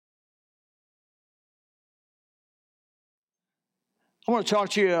I want to talk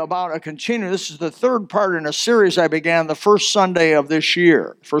to you about this is the third part in a series I began the first Sunday of this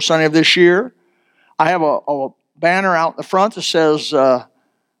year. First Sunday of this year, I have a banner out in the front that says,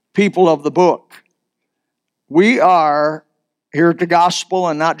 People of the Book. We are here at the gospel,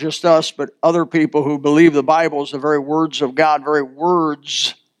 and not just us, but other people who believe the Bible is the very words of God,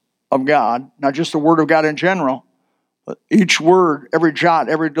 not just the Word of God in general, but each word, every jot,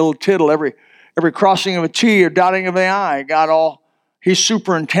 every little tittle, every crossing of a T or dotting of an I, He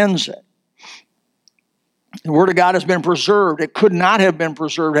superintends it. The Word of God has been preserved. It could not have been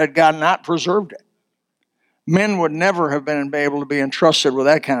preserved had God not preserved it. Men would never have been able to be entrusted with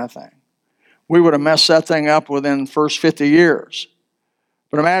that kind of thing. We would have messed that thing up within the first 50 years.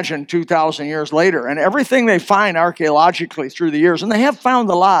 But imagine 2,000 years later, and everything they find archaeologically through the years, and they have found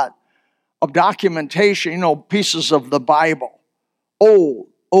a lot of documentation, pieces of the Bible,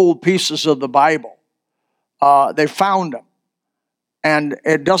 old pieces of the Bible. They found them. And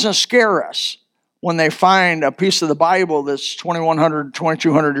it doesn't scare us when they find a piece of the Bible that's 2,100,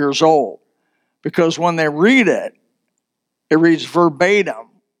 2,200 years old. Because when they read it, it reads verbatim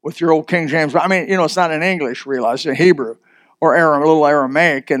with your old King James. I mean, it's not in English, realize, it's in Hebrew or a little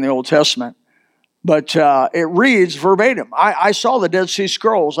Aramaic in the Old Testament. But it reads verbatim. I saw the Dead Sea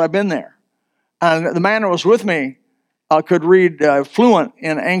Scrolls. I've been there. And the man who was with me could read fluent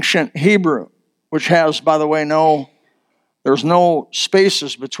in ancient Hebrew, which has, by the way, there's no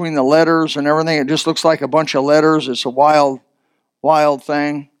spaces between the letters and everything. It just looks like a bunch of letters. It's a wild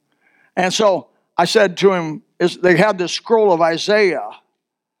thing. And so I said to him, they had this scroll of Isaiah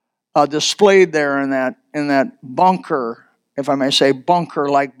displayed there in that bunker, if I may say,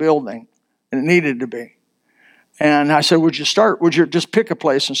 bunker-like building. And it needed to be. And I said, would you just pick a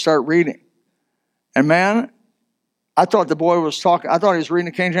place and start reading? And man, I thought the boy was talking. I thought he was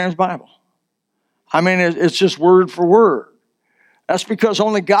reading the King James Bible. I mean, it's just word for word. That's because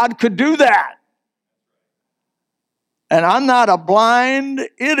only God could do that. And I'm not a blind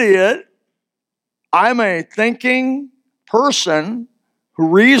idiot. I'm a thinking person who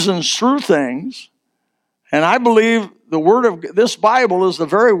reasons through things. And I believe the word of this Bible is the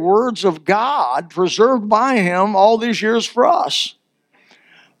very words of God preserved by Him all these years for us.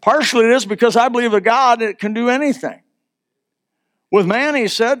 Partially it is because I believe a God that can do anything. With man, He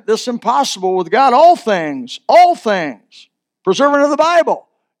said, this is impossible. With God, all things, preserving of the Bible,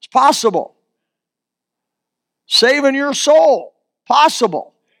 it's possible. Saving your soul,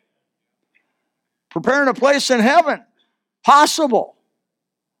 possible. Preparing a place in heaven, possible.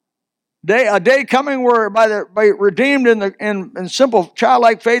 A day coming where by redeemed in simple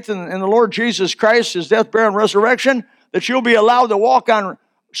childlike faith in the Lord Jesus Christ, His death, burial, and resurrection, that you'll be allowed to walk on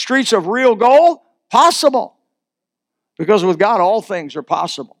streets of real gold, possible. Because with God, all things are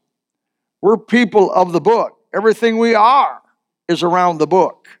possible. We're people of the book. Everything we are is around the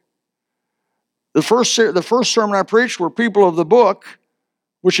book. The first sermon I preached were people of the book,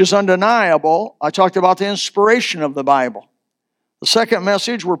 which is undeniable. I talked about the inspiration of the Bible. The second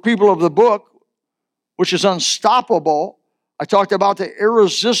message were people of the book, which is unstoppable. I talked about the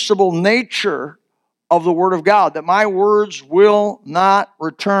irresistible nature of the Word of God, that my words will not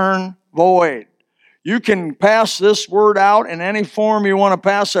return void. You can pass this word out in any form you want to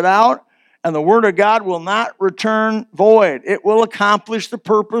pass it out, and the Word of God will not return void. It will accomplish the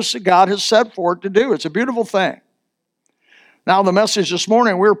purpose that God has set for it to do. It's a beautiful thing. Now, the message this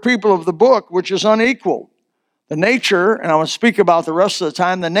morning, we're people of the book, which is unequaled. The nature, and I will speak about the rest of the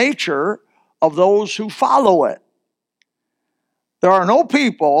time, the nature of those who follow it. There are no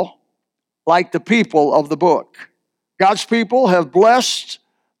people like the people of the book. God's people have blessed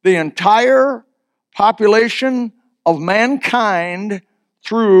the entire population of mankind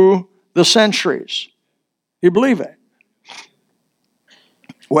through the centuries. You believe it?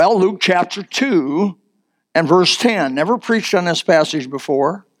 Well, Luke chapter 2 and verse 10. Never preached on this passage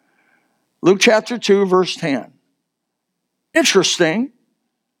before. Luke chapter 2, verse 10. Interesting,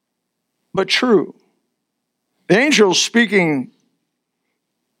 but true. The angel speaking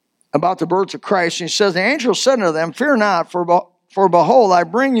about the birth of Christ, and he says, the angel said unto them, fear not, for behold, I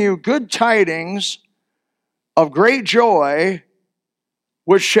bring you good tidings of great joy,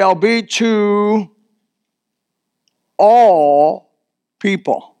 which shall be to all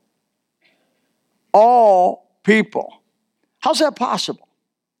people. All people. How's that possible?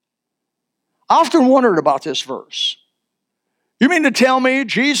 I often wondered about this verse. You mean to tell me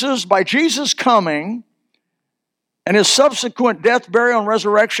by Jesus coming and His subsequent death, burial, and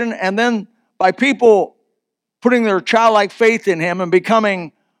resurrection, and then by people putting their childlike faith in Him and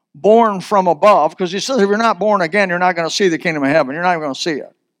becoming born from above, because He says if you're not born again, you're not going to see the kingdom of heaven. You're not even going to see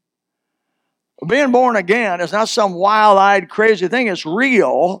it. Being born again is not some wild-eyed, crazy thing. It's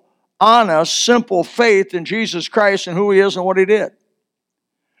real, honest, simple faith in Jesus Christ and who He is and what He did.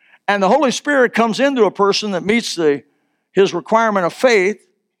 And the Holy Spirit comes into a person that meets his requirement of faith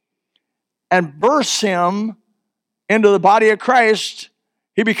and births him into the body of Christ.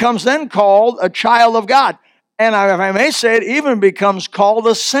 He becomes then called a child of God. And if I may say it, even becomes called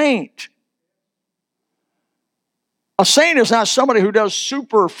a saint. A saint is not somebody who does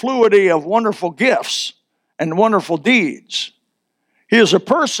superfluity of wonderful gifts and wonderful deeds. He is a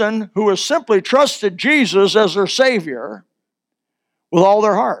person who has simply trusted Jesus as their Savior with all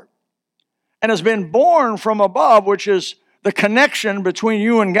their heart and has been born from above, which is the connection between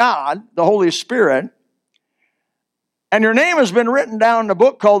you and God, the Holy Spirit. And your name has been written down in a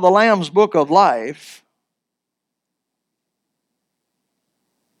book called the Lamb's Book of Life.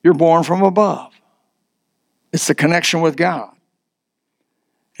 You're born from above. It's the connection with God.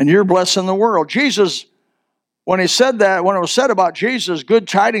 And you're blessing the world. Jesus, when he said that, when it was said about Jesus, good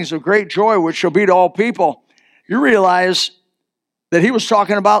tidings of great joy, which shall be to all people, you realize that he was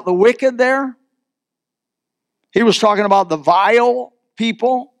talking about the wicked there. He was talking about the vile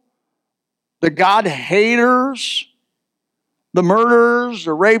people, the God haters, the murderers,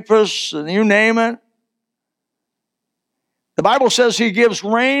 the rapists, and you name it. The Bible says he gives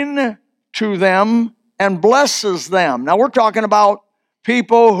rain to them and blesses them. Now we're talking about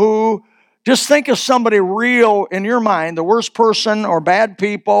people who, just think of somebody real in your mind, the worst person or bad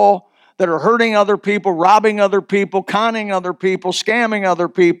people that are hurting other people, robbing other people, conning other people, scamming other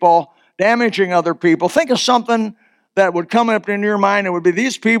people, damaging other people. Think of something that would come up in your mind. It would be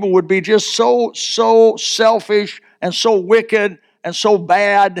these people would be just so selfish and so wicked and so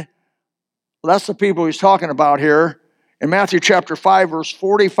bad. Well, that's the people he's talking about here. In Matthew chapter 5, verse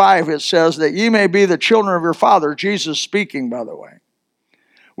 45, it says that ye may be the children of your Father, Jesus speaking, by the way,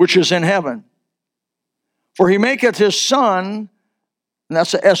 which is in heaven. For he maketh his sun, and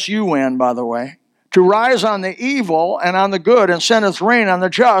that's a S-U-N, by the way, to rise on the evil and on the good, and sendeth rain on the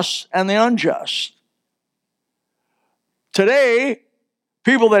just and the unjust. Today,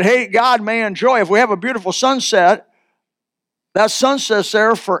 people that hate God may enjoy. If we have a beautiful sunset, that sunset's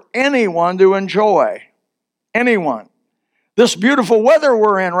there for anyone to enjoy. Anyone. This beautiful weather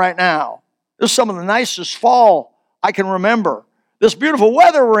we're in right now, this is some of the nicest fall I can remember. This beautiful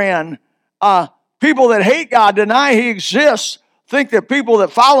weather we're in, people that hate God, deny He exists, think that people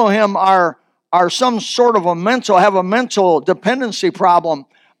that follow Him are some sort of have a mental dependency problem.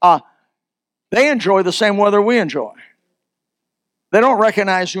 They enjoy the same weather we enjoy. They don't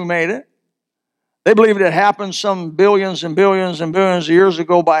recognize who made it. They believe it happened some billions and billions and billions of years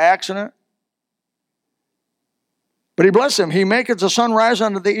ago by accident. But he blessed him. He maketh the sun rise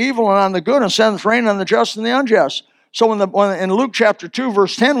unto the evil and on the good, and sendeth rain on the just and the unjust. So in Luke chapter 2,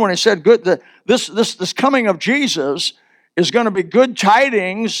 verse 10, when he said this coming of Jesus is going to be good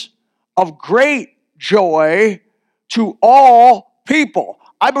tidings of great joy to all people.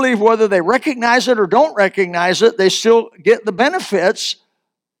 I believe whether they recognize it or don't recognize it, they still get the benefits.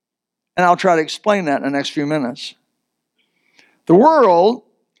 And I'll try to explain that in the next few minutes. The world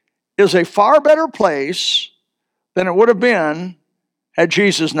is a far better place than it would have been had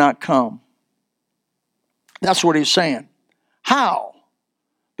Jesus not come. That's what he's saying. How?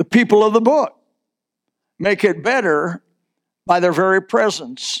 The people of the book make it better by their very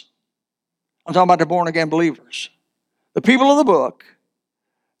presence. I'm talking about the born-again believers. The people of the book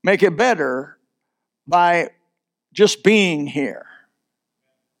make it better by just being here.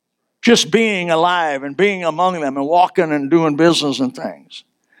 Just being alive and being among them and walking and doing business and things.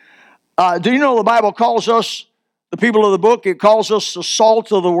 Do you know the Bible calls us, the people of the book, it calls us the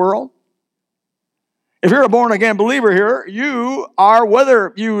salt of the world? If you're a born-again believer here, you are,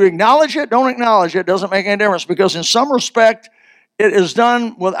 whether you acknowledge it, don't acknowledge it, doesn't make any difference, because in some respect, it is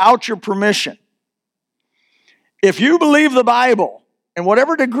done without your permission. If you believe the Bible, in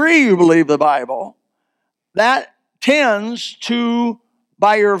whatever degree you believe the Bible, that tends to,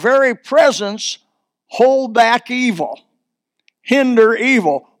 by your very presence, hold back evil, hinder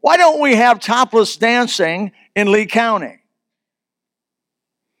evil. Why don't we have topless dancing in Lee County?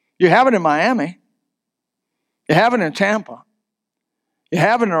 You have it in Miami. You have it in Tampa. You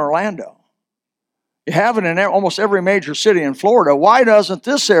have it in Orlando. You have it in almost every major city in Florida. Why doesn't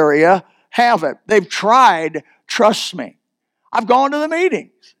this area have it? They've tried, trust me. I've gone to the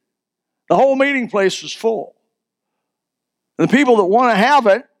meetings. The whole meeting place was full. The people that want to have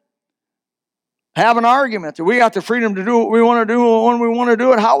it have an argument that we got the freedom to do what we want to do when we want to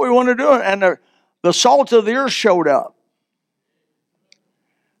do it, how we want to do it. And the salt of the earth showed up.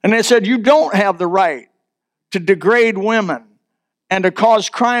 And they said, you don't have the right to degrade women and to cause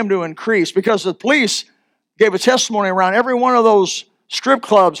crime to increase, because the police gave a testimony around every one of those strip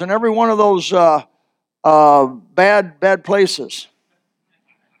clubs and every one of those bad places.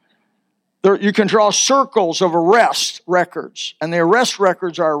 You can draw circles of arrest records, and the arrest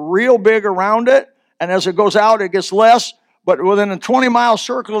records are real big around it, and as it goes out, it gets less, but within a 20-mile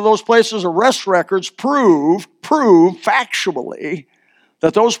circle of those places, arrest records prove factually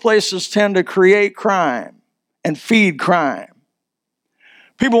that those places tend to create crime and feed crime.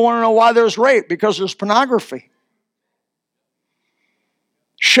 People want to know why there's rape, because there's pornography.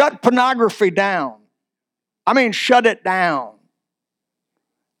 Shut pornography down. I mean, shut it down.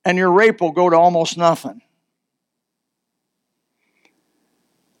 And your rape will go to almost nothing.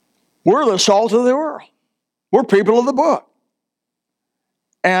 We're the salt of the world. We're people of the book.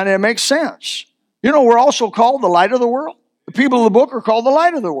 And it makes sense. You know, we're also called the light of the world. The people of the book are called the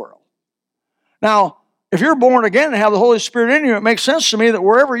light of the world. Now, if you're born again and have the Holy Spirit in you, it makes sense to me that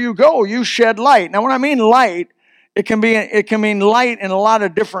wherever you go, you shed light. Now, when I mean light, it can mean light in a lot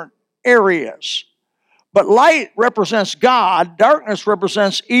of different areas. But light represents God. Darkness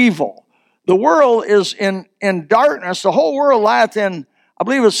represents evil. The world is in darkness. The whole world lieth in, I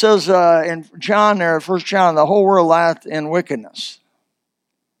believe it says in John there, 1 John, the whole world lieth in wickedness.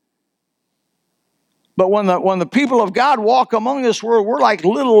 But when the people of God walk among this world, we're like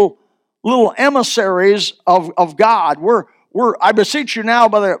little emissaries of God. I beseech you now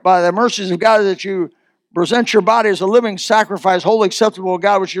by the mercies of God that you present your body as a living sacrifice, wholly acceptable to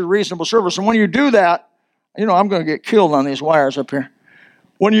God, which is your reasonable service. And when you do that, you know, I'm going to get killed on these wires up here.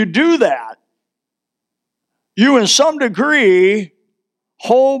 When you do that, you in some degree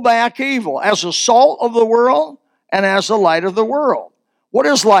hold back evil as the salt of the world and as the light of the world. What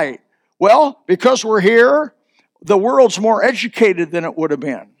is light? Well, because we're here, the world's more educated than it would have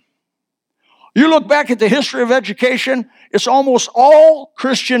been. You look back at the history of education, it's almost all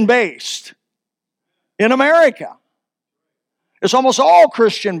Christian-based. In America, it's almost all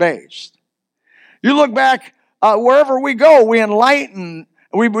Christian-based. You look back, wherever we go, we enlighten,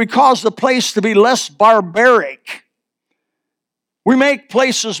 we cause the place to be less barbaric. We make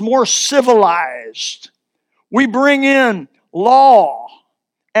places more civilized. We bring in law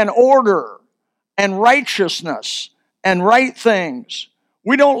and order and righteousness and right things.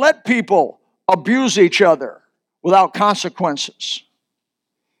 We don't let people abuse each other without consequences.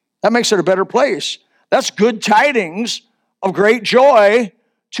 That makes it a better place. That's good tidings of great joy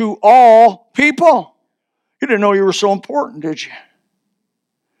to all people. You didn't know you were so important, did you?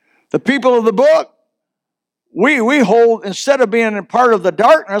 The people of the book, we hold, instead of being a part of the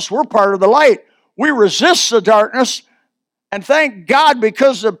darkness, we're part of the light. We resist the darkness, and thank God,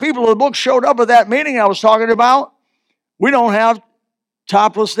 because the people of the book showed up at that meeting I was talking about, we don't have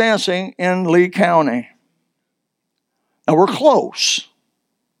topless dancing in Lee County. Now, we're close.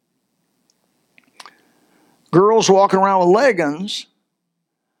 Girls walking around with leggings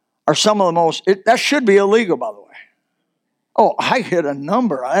are some of the most, that should be illegal, by the way. Oh, I hit a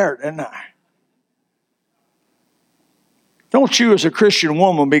number there, didn't I? Don't you as a Christian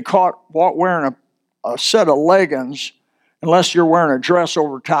woman be caught wearing a set of leggings unless you're wearing a dress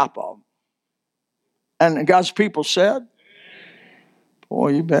over top of them. And God's people said, boy,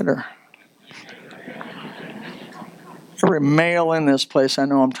 you better. Every male in this place, I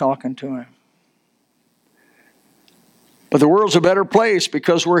know I'm talking to him. But the world's a better place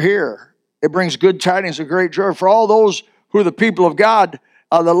because we're here. It brings good tidings of great joy. For all those who are the people of God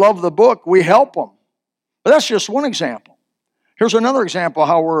that love the book, we help them. But that's just one example. Here's another example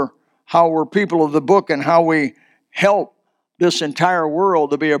how we're people of the book and how we help this entire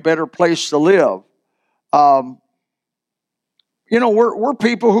world to be a better place to live. We're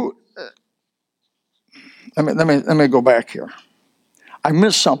people who. Let me go back here. I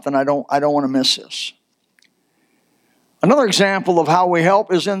missed something. I don't want to miss this. Another example of how we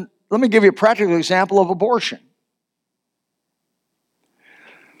help is let me give you a practical example of abortion.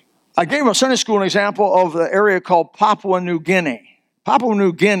 I gave a Sunday school an example of the area called Papua New Guinea. Papua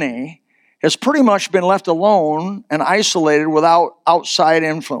New Guinea has pretty much been left alone and isolated without outside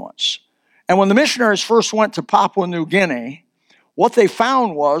influence. And when the missionaries first went to Papua New Guinea, what they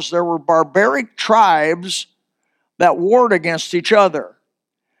found was there were barbaric tribes that warred against each other.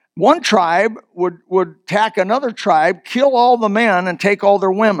 One tribe would attack another tribe, kill all the men and take all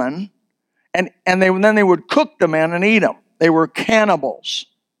their women, and then they would cook the men and eat them. They were cannibals.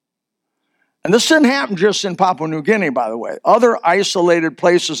 And this didn't happen just in Papua New Guinea, by the way. Other isolated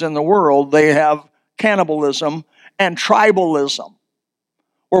places in the world, they have cannibalism and tribalism,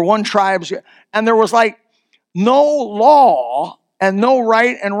 where one tribe's, and there was like no law and no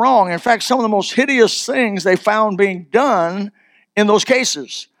right and wrong. In fact, some of the most hideous things they found being done in those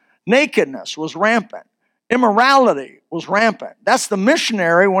cases. Nakedness was rampant. Immorality was rampant. That's the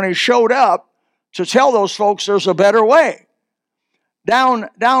missionary when he showed up to tell those folks there's a better way. Down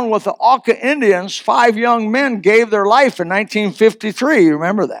with the Auca Indians, 5 young men gave their life in 1953. You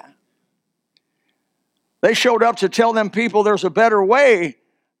remember that? They showed up to tell them people there's a better way.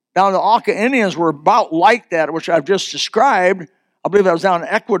 Down the Auca Indians were about like that, which I've just described. I believe that was down in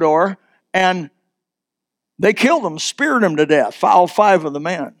Ecuador. And they killed them, speared them to death, all 5 of the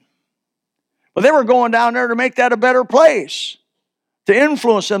men. But they were going down there to make that a better place, to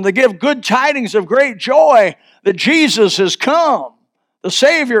influence them, to give good tidings of great joy that Jesus has come. The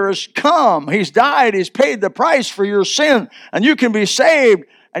Savior has come. He's died. He's paid the price for your sin. And you can be saved.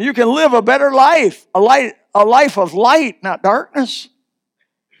 And you can live a better life. A life of light, not darkness.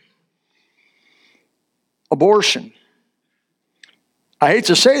 Abortion. I hate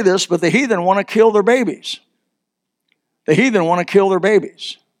to say this, but the heathen want to kill their babies. The heathen want to kill their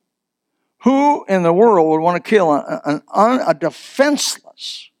babies. Who in the world would want to kill a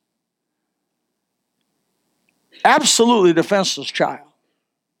defenseless, absolutely defenseless child?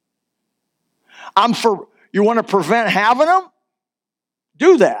 You want to prevent having them?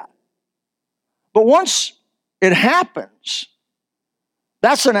 Do that. But once it happens,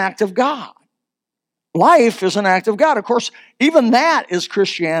 that's an act of God. Life is an act of God. Of course, even that is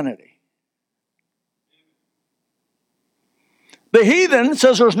Christianity. The heathen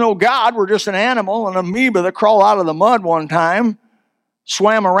says there's no God. We're just an animal, an amoeba that crawled out of the mud one time,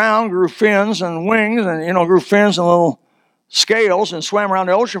 swam around, grew fins and wings, and grew fins and little scales, and swam around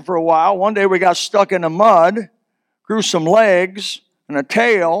the ocean for a while. One day we got stuck in the mud, grew some legs and a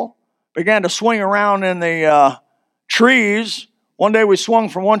tail, began to swing around in the trees. One day we swung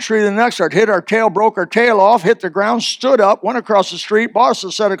from one tree to the next, hit our tail, broke our tail off, hit the ground, stood up, went across the street, bought us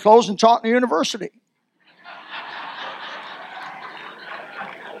a set of clothes, and taught in the university.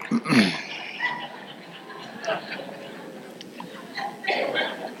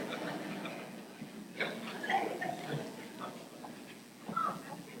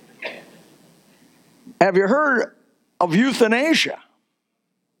 Have you heard of euthanasia?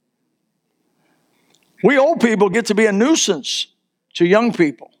 We old people get to be a nuisance to young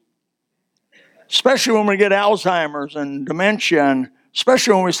people, especially when we get Alzheimer's and dementia, and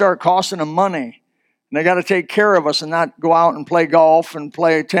especially when we start costing them money. And they got to take care of us and not go out and play golf and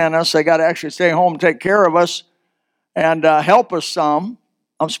play tennis. They got to actually stay home and take care of us and help us some.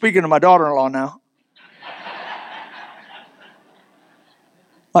 I'm speaking to my daughter-in-law now.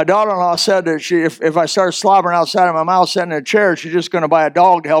 My daughter-in-law said that if I start slobbering outside of my mouth sitting in a chair, she's just going to buy a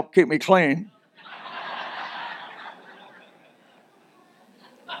dog to help keep me clean.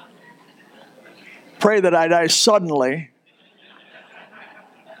 Pray that I die suddenly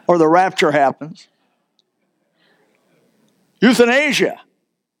or the rapture happens. Euthanasia.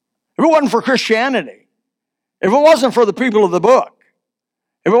 If it wasn't for Christianity, if it wasn't for the people of the book,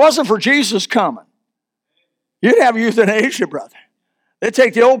 if it wasn't for Jesus coming, you'd have euthanasia, brother. They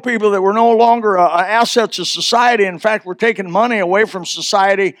take the old people that were no longer assets of society. In fact, we're taking money away from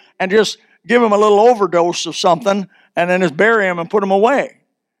society and just give them a little overdose of something and then just bury them and put them away.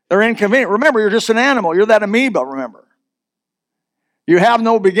 They're inconvenient. Remember, you're just an animal. You're that amoeba, remember. You have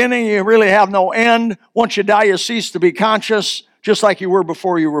no beginning. You really have no end. Once you die, you cease to be conscious, just like you were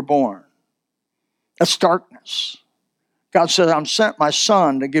before you were born. That's darkness. God says, I'm sent my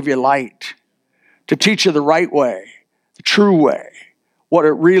son to give you light, to teach you the right way, the true way, what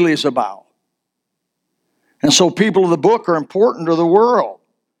it really is about. And so people of the book are important to the world.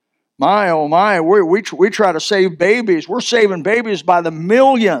 My, oh my, we try to save babies. We're saving babies by the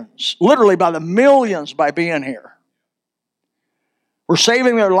millions, literally by the millions by being here. We're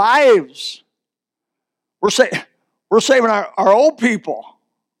saving their lives. We're saving our old people,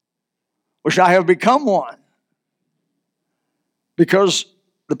 which I have become one, because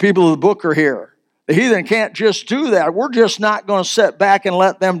the people of the book are here. The heathen can't just do that. We're just not going to sit back and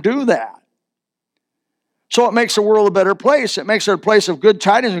let them do that. So it makes the world a better place. It makes it a place of good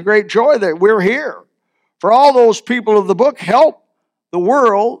tidings and great joy that we're here. For all those people of the book, help the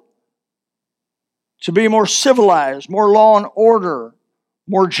world to be more civilized, more law and order,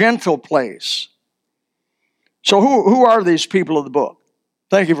 more gentle place. So who are these people of the book?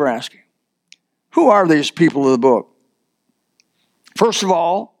 Thank you for asking. Who are these people of the book? First of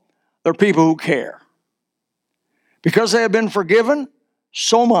all, they're people who care. Because they have been forgiven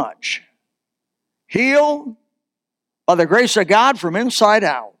so much, healed by the grace of God from inside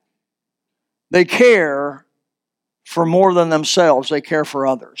out, they care for more than themselves. They care for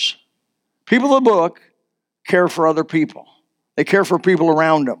others. People of the book care for other people. They care for people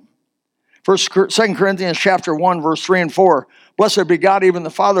around them. 2 Corinthians chapter 1, verse 3 and 4. Blessed be God, even the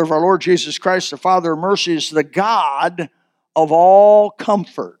Father of our Lord Jesus Christ, the Father of mercies, the God of all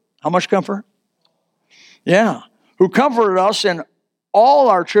comfort. How much comfort? Yeah. Who comforted us in all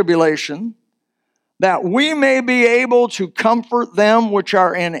our tribulation, that we may be able to comfort them which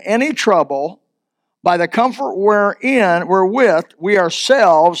are in any trouble by the comfort wherewith we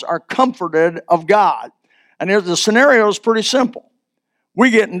ourselves are comforted of God. And the scenario is pretty simple. We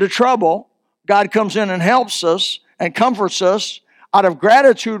get into trouble. God comes in and helps us and comforts us. Out of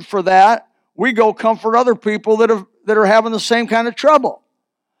gratitude for that, we go comfort other people that are having the same kind of trouble.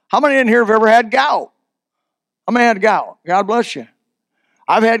 How many in here have ever had gout? How many had gout? God bless you.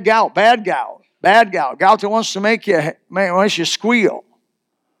 I've had gout, bad gout that wants to make you squeal.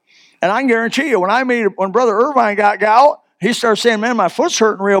 And I can guarantee you, when Brother Irvine got gout, he started saying, man, my foot's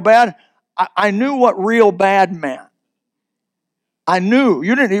hurting real bad. I knew what real bad meant. I knew.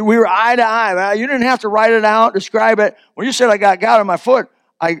 We were eye to eye. You didn't have to write it out, describe it. When you said I got gout in my foot,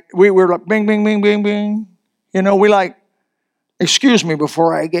 we were like, bing, bing, bing, bing, bing. We like, excuse me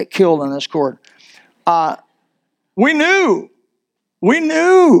before I get killed on this cord. We knew. We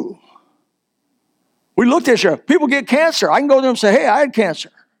looked at each other. People get cancer. I can go to them and say, hey, I had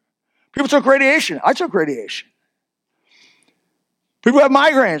cancer. People took radiation. I took radiation. People have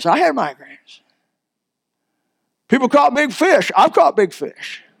migraines. I had migraines. People caught big fish. I've caught big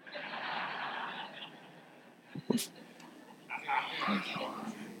fish.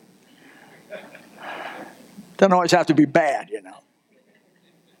 Doesn't always have to be bad,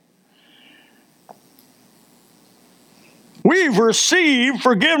 We've received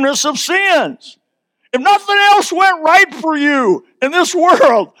forgiveness of sins. If nothing else went right for you in this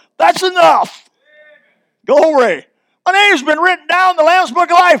world, that's enough. Glory. My name's been written down in the Lamb's Book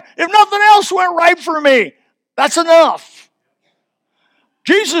of Life. If nothing else went right for me, that's enough.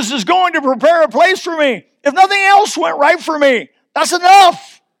 Jesus is going to prepare a place for me. If nothing else went right for me, that's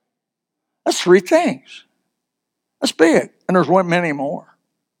enough. That's 3 things. That's big. And there's many more.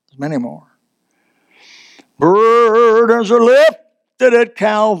 There's many more. Burdens are lifted at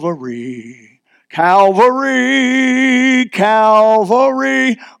Calvary. Calvary,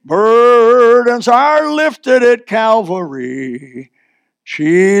 Calvary. Burdens are lifted at Calvary.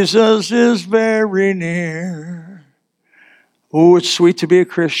 Jesus is very near. Oh, it's sweet to be a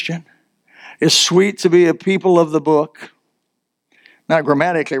Christian. It's sweet to be a people of the book. Not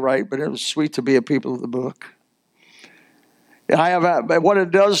grammatically right, but it was sweet to be a people of the book. What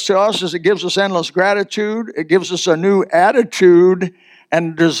it does to us is it gives us endless gratitude. It gives us a new attitude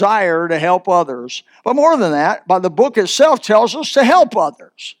and desire to help others. But more than that, by the book itself tells us to help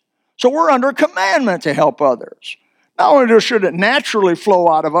others. So we're under commandment to help others. Not only should it naturally flow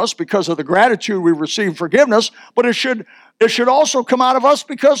out of us because of the gratitude we receive forgiveness, but it should also come out of us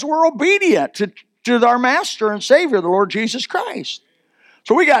because we're obedient to our Master and Savior, the Lord Jesus Christ.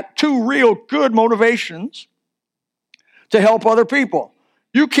 So we got 2 real good motivations to help other people.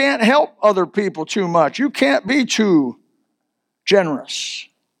 You can't help other people too much. You can't be too generous.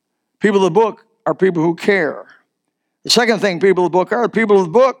 People of the book are people who care. The second thing people of the book are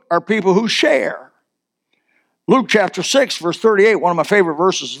people who share. Luke chapter 6, verse 38, one of my favorite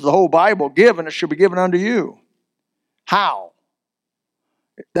verses of the whole Bible, give and it shall be given unto you. How?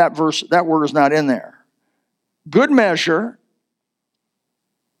 That word is not in there. Good measure.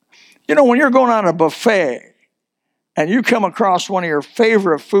 When you're going on a buffet, and you come across one of your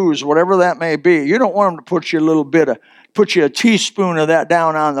favorite foods, whatever that may be, you don't want them to put you a teaspoon of that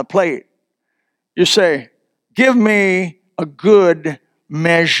down on the plate. You say, give me a good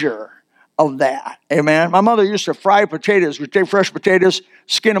measure of that. Amen. My mother used to fry potatoes. We'd take fresh potatoes,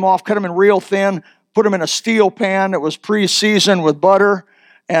 skin them off, cut them in real thin, put them in a steel pan that was pre-seasoned with butter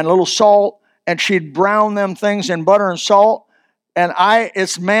and a little salt, and she'd brown them things in butter and salt. And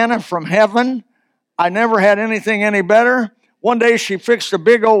it's manna from heaven. I never had anything any better. One day she fixed a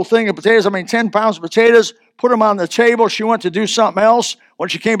big old thing of potatoes, 10 pounds of potatoes, put them on the table. She went to do something else. When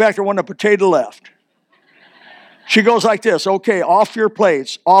she came back, there wasn't a potato left. She goes like this, okay, off your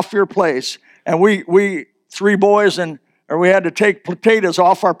plates. And we 3 boys, we had to take potatoes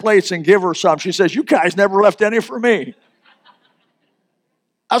off our plates and give her some. She says, you guys never left any for me.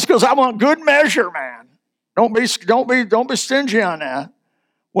 That's because I want good measure, man. Don't be stingy on that.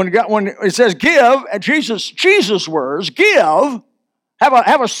 When it says give, and Jesus' words, give,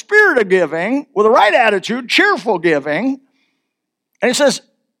 have a spirit of giving with the right attitude, cheerful giving. And he says,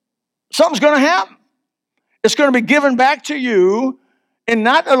 something's going to happen. It's going to be given back to you in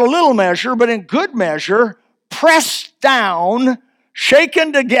not a little measure, but in good measure, pressed down,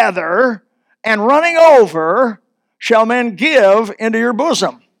 shaken together, and running over, shall men give into your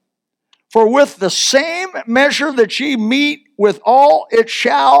bosom. For with the same measure that ye meet withal, it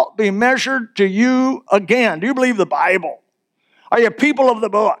shall be measured to you again. Do you believe the Bible? Are you people of the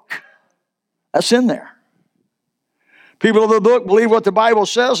book? That's in there. People of the book believe what the Bible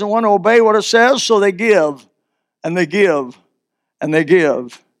says and want to obey what it says, so they give, and they give, and they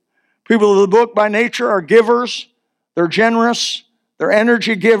give. People of the book by nature are givers. They're generous. They're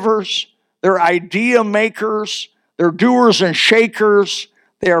energy givers. They're idea makers. They're doers and shakers.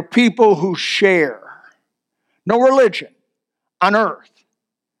 They are people who share. No religion on earth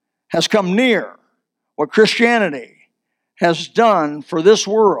has come near what Christianity has done for this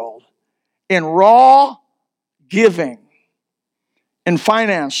world in raw giving, in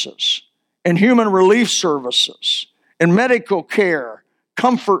finances, in human relief services, in medical care,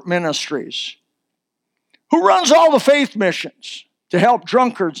 comfort ministries. Who runs all the faith missions to help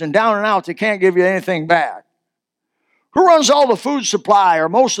drunkards and down and out that can't give you anything back? Who runs all the food supply or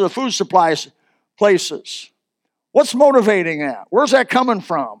most of the food supply places? What's motivating that? Where's that coming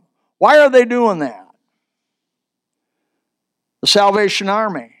from? Why are they doing that? The Salvation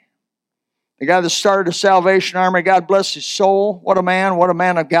Army. The guy that started the Salvation Army, God bless his soul. What a man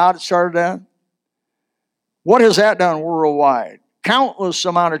of God that started that. What has that done worldwide? Countless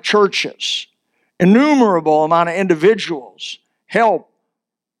amount of churches, innumerable amount of individuals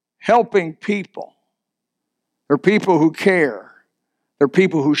helping people. They're people who care. They're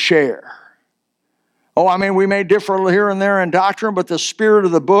people who share. Oh, I mean, we may differ here and there in doctrine, but the spirit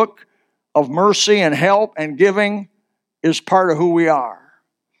of the book of mercy and help and giving is part of who we are.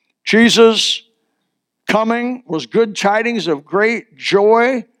 Jesus' coming was good tidings of great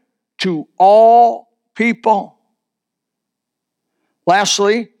joy to all people.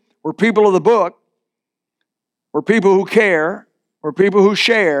 Lastly, we're people of the book. We're people who care. We're people who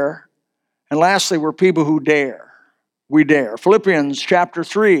share. And lastly, we're people who dare. We dare. Philippians chapter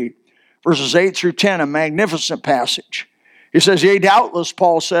 3, verses 8 through 10, a magnificent passage. He says, yea, doubtless,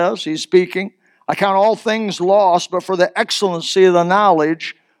 Paul says, he's speaking, I count all things lost, but for the excellency of the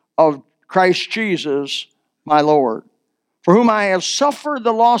knowledge of Christ Jesus, my Lord, for whom I have suffered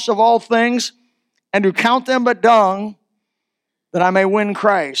the loss of all things, and to count them but dung, that I may win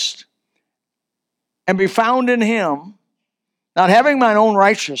Christ, and be found in him, not having mine own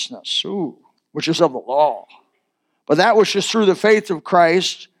righteousness, which is of the law, but that which is through the faith of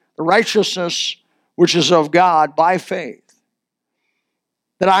Christ, the righteousness which is of God by faith,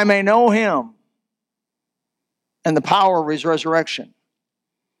 that I may know him and the power of his resurrection,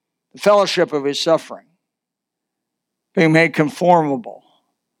 the fellowship of his suffering, being made conformable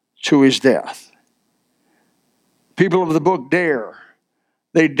to his death. People of the book dare.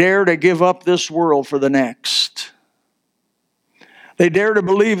 They dare to give up this world for the next. They dare to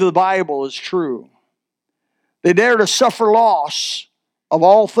believe the Bible is true. They dare to suffer loss of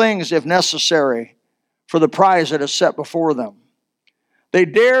all things if necessary for the prize that is set before them. They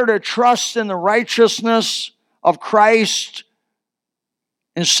dare to trust in the righteousness of Christ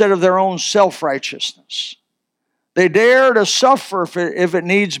instead of their own self-righteousness. They dare to suffer if it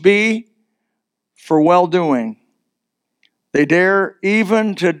needs be for well-doing. They dare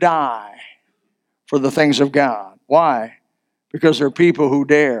even to die for the things of God. Why? Because they're people who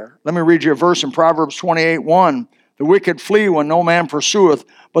dare. Let me read you a verse in Proverbs 28:1. The wicked flee when no man pursueth,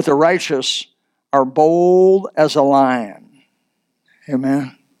 but the righteous are bold as a lion.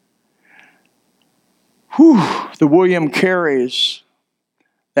 Amen. The William Careys,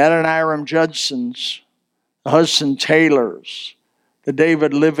 the Adoniram Judsons, the Hudson Taylors, the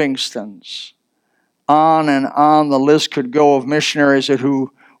David Livingstons. On and on the list could go of missionaries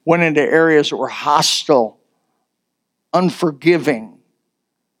who went into areas that were hostile, unforgiving,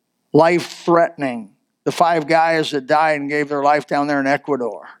 life-threatening. The 5 guys that died and gave their life down there in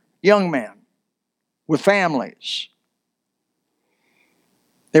Ecuador. Young men with families.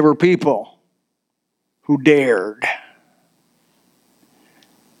 They were people who dared.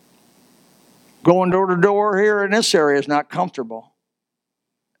 Going door to door here in this area is not comfortable.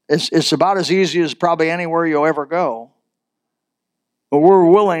 It's about as easy as probably anywhere you'll ever go. But we're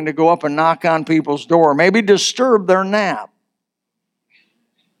willing to go up and knock on people's door, maybe disturb their nap.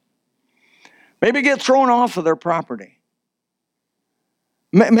 Maybe get thrown off of their property.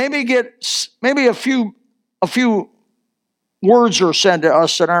 Maybe a few words are said to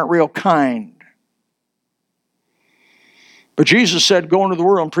us that aren't real kind. But Jesus said, go into the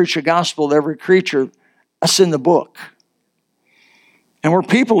world and preach the gospel to every creature. That's in the book. And we're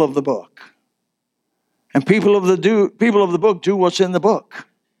people of the book. And people of the book do what's in the book.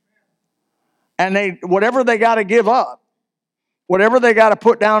 And whatever they got to give up, whatever they got to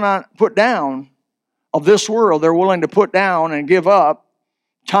put down of this world, they're willing to put down and give up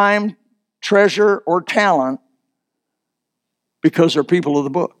time, treasure, or talent because they're people of the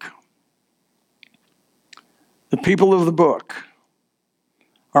book. The people of the book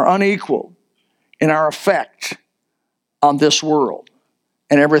are unequal in our effect on this world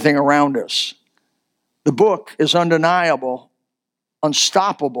and everything around us. The book is undeniable,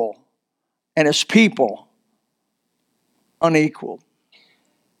 unstoppable, and its people unequal.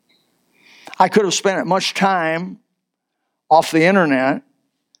 I could have spent much time off the internet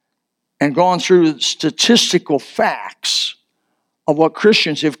and gone through statistical facts of what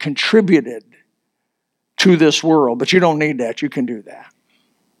Christians have contributed to this world, but you don't need that. You can do that.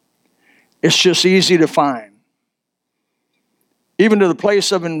 It's just easy to find. Even to the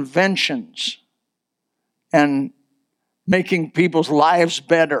place of inventions and making people's lives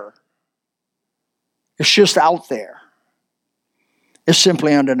better. It's just out there. It's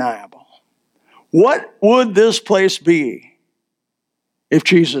simply undeniable. What would this place be if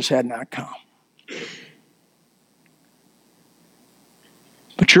Jesus had not come?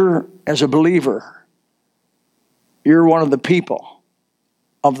 But you're, as a believer, you're one of the people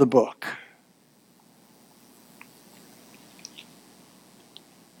of the book.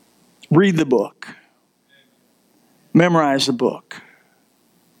 Read the book. Memorize the book.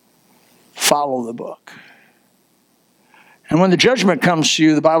 Follow the book. And when the judgment comes to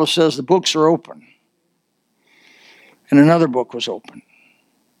you, the Bible says the books are open. And another book was open,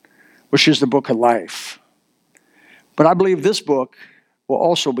 which is the book of life. But I believe this book will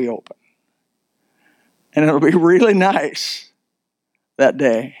also be open. And it'll be really nice that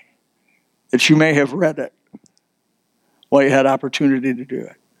day that you may have read it while you had opportunity to do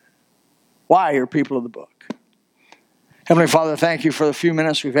it. Why? You're people of the book. Heavenly Father, thank you for the few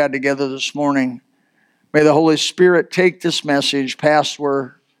minutes we've had together this morning. May the Holy Spirit take this message past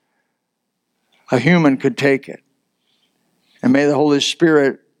where a human could take it. And may the Holy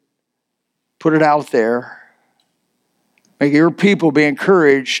Spirit put it out there. May your people be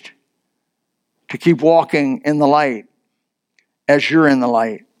encouraged to keep walking in the light as you're in the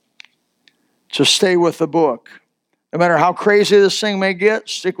light. To stay with the book. No matter how crazy this thing may get,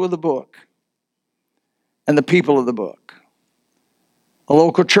 stick with the book and the people of the book. A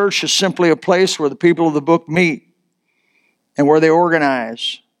local church is simply a place where the people of the book meet and where they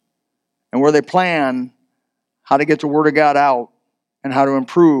organize and where they plan how to get the Word of God out and how to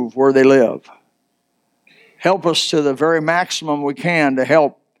improve where they live. Help us to the very maximum we can to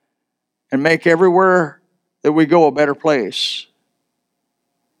help and make everywhere that we go a better place.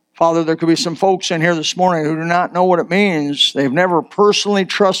 Father, there could be some folks in here this morning who do not know what it means. They've never personally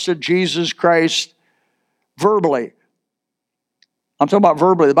trusted Jesus Christ verbally. I'm talking about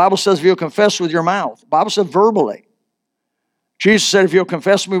verbally. The Bible says if you'll confess with your mouth. The Bible said verbally. Jesus said, if you'll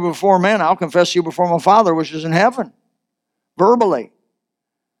confess me before men, I'll confess you before my Father which is in heaven. Verbally.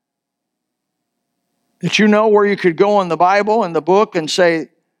 That you know where you could go in the Bible, in the book, and say,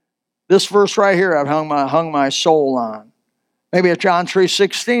 this verse right here I've hung my soul on. Maybe it's John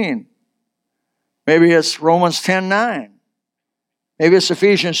 3:16. Maybe it's Romans 10:9. Maybe it's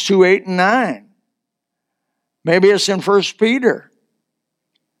Ephesians 2:8 and 9. Maybe it's in 1 Peter.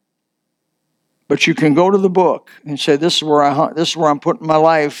 But you can go to the book and say, this is where I'm putting my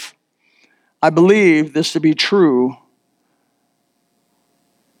life. I believe this to be true.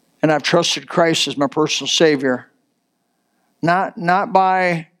 And I've trusted Christ as my personal Savior. Not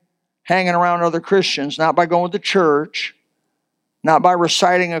by hanging around other Christians, not by going to church, not by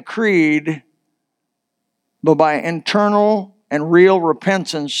reciting a creed, but by internal and real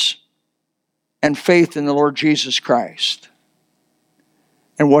repentance and faith in the Lord Jesus Christ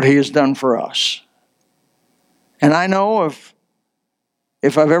and what He has done for us. And I know if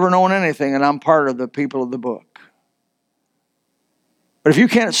I've ever known anything, and I'm part of the people of the book. But if you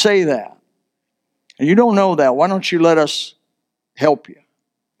can't say that, and you don't know that, why don't you let us help you?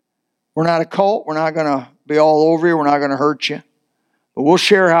 We're not a cult. We're not going to be all over you. We're not going to hurt you. But we'll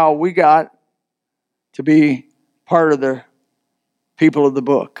share how we got to be part of the people of the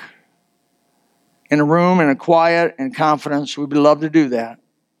book. In a room, in a quiet and confidence, we'd love to do that.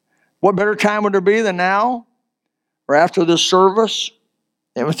 What better time would there be than now or after this service?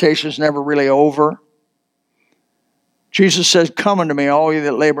 The invitation is never really over. Jesus says, come unto me, all you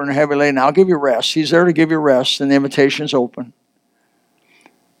that labor and are heavy laden. I'll give you rest. He's there to give you rest, and the invitation's open.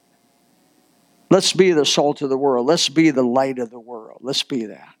 Let's be the salt of the world. Let's be the light of the world. Let's be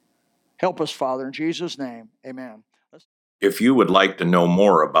that. Help us, Father, in Jesus' name. Amen. If you would like to know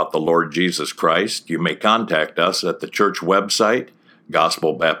more about the Lord Jesus Christ, you may contact us at the church website,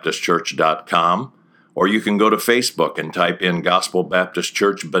 gospelbaptistchurch.com, or you can go to Facebook and type in Gospel Baptist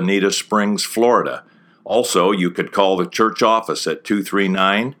Church, Bonita Springs, Florida. Also, you could call the church office at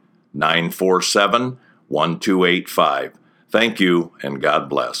 947-1285. Thank you, and God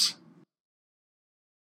bless.